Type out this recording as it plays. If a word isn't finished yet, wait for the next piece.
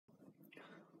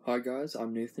Hi guys,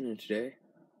 I'm Nathan, and today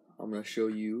I'm going to show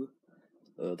you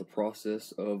the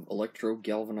process of electro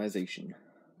galvanization.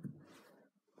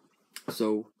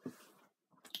 So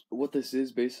what this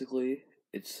is basically,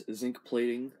 it's zinc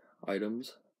plating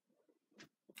items,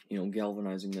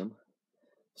 galvanizing them.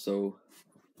 So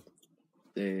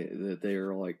they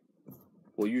are like,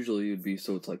 well, usually it would be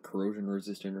so it's like corrosion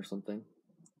resistant or something,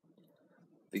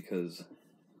 because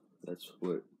that's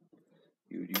what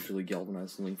you would usually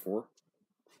galvanize something for.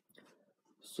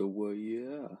 So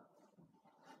yeah.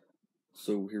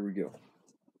 So here we go.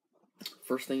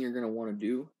 First thing you're going to want to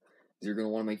do is you're going to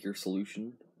want to make your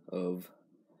solution of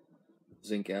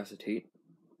zinc acetate,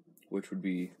 which would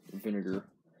be vinegar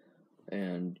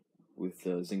and with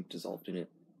zinc dissolved in it.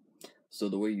 So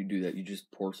the way you do that, you just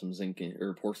pour some zinc in,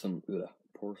 or pour some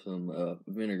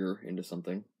vinegar into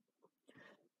something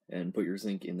and put your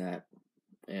zinc in that,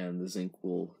 and the zinc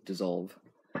will dissolve.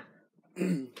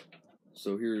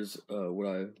 So here's what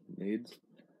I made,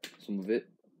 some of it.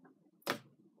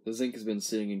 The zinc has been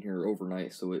sitting in here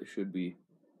overnight, so it should be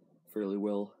fairly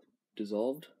well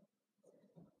dissolved.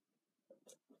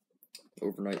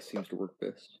 Overnight seems to work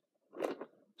best.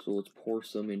 So let's pour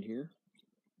some in here.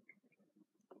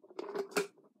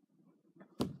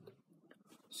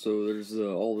 So there's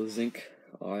all the zinc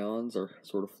ions are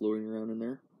sort of floating around in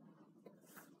there.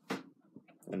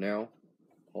 And now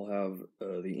I'll have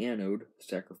the anode,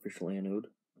 sacrificial anode,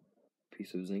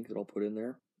 piece of zinc that I'll put in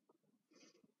there.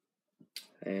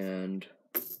 And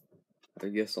I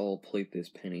guess I'll plate this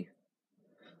penny.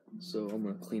 So I'm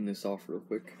going to clean this off real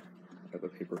quick. I have a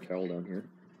paper towel down here.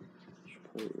 Just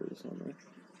pour this on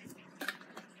there.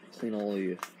 Clean all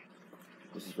the,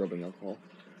 this is rubbing alcohol.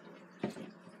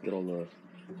 Get all the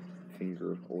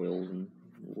finger oils and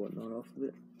whatnot off of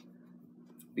it,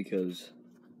 because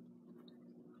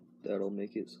that'll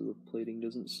make it so the plating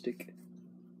doesn't stick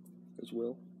as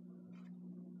well.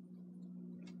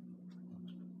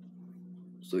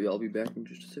 So yeah, I'll be back in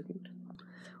just a second.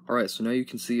 Alright, so now you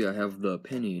can see I have the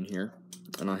penny in here,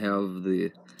 and I have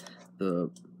the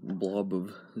blob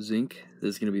of zinc.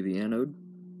 This is going to be the anode.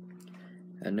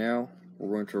 And now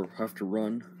we're going to have to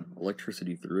run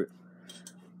electricity through it.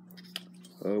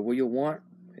 What you'll want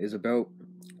is about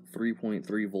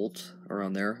 3.3 volts,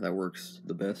 around there. That works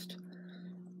the best.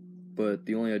 But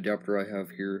the only adapter I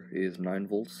have here is 9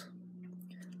 volts,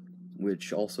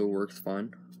 which also works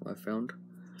fine, I found.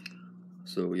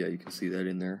 So yeah, you can see that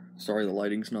in there. Sorry the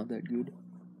lighting's not that good,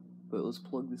 but let's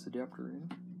plug this adapter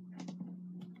in.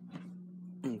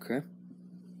 Okay.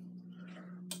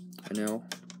 And now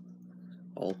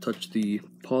I'll touch the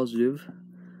positive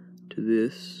to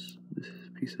this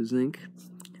piece of zinc.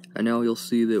 And now you'll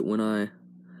see that when I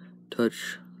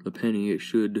touch the penny, it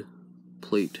should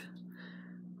plate.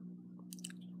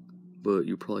 But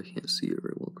you probably can't see it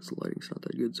very well because the lighting's not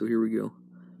that good. So here we go.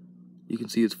 You can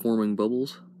see it's forming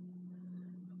bubbles.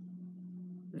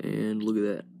 And look at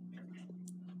that.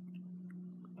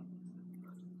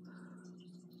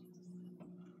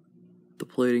 The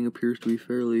plating appears to be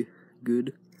fairly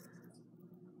good.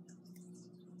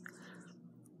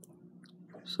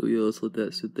 So yeah, let's let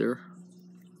that sit there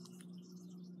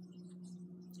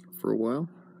for a while.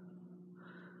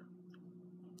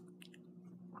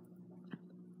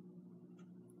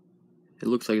 It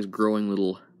looks like it's growing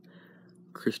little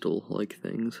crystal-like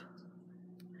things.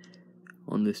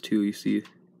 On this too, you see,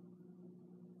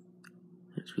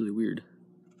 it's really weird.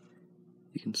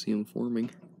 You can see them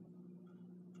forming.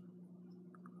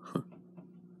 Huh.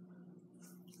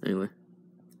 Anyway.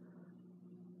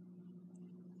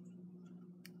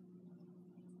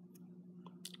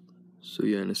 So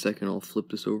yeah, in a second I'll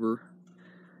flip this over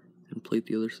and plate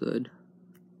the other side.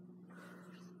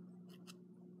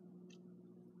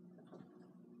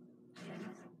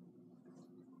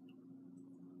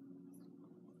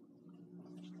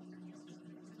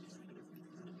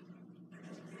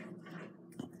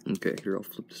 Okay, here, I'll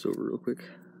flip this over real quick.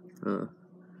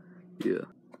 Yeah.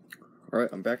 Alright,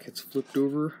 I'm back. It's flipped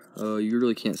over. You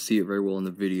really can't see it very well in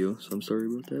the video, so I'm sorry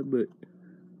about that, but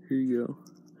here you go.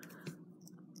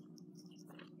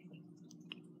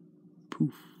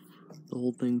 Poof. The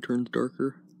whole thing turns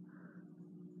darker.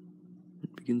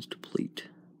 It begins to plate.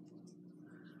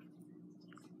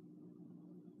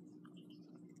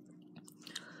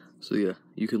 So yeah,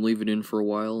 you can leave it in for a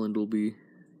while and it'll be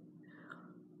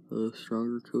a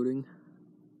stronger coating.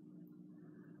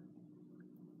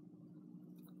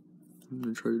 I'm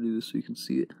going to try to do this so you can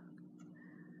see it.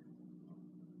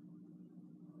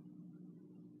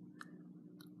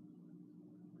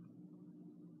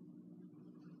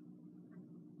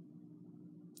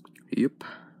 Yep.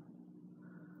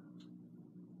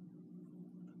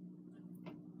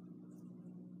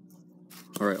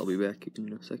 Alright, I'll be back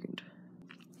in a second.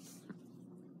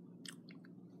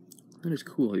 That is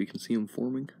cool how you can see them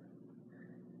forming.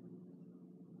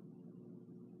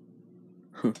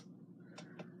 Huh.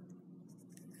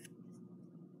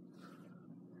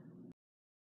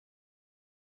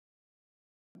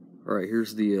 Alright,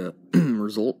 here's the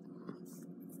result.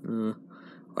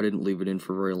 I didn't leave it in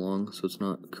for very long, so it's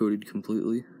not coated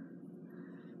completely.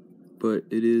 But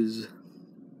it is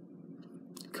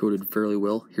coated fairly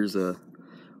well. Here's a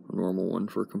normal one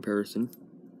for comparison.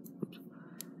 Oops.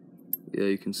 Yeah,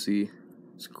 you can see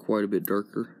it's quite a bit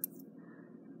darker.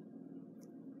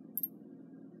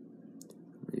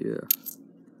 Yeah.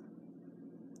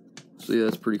 So yeah,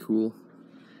 that's pretty cool.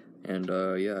 And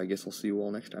yeah, I guess I'll see you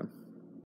all next time.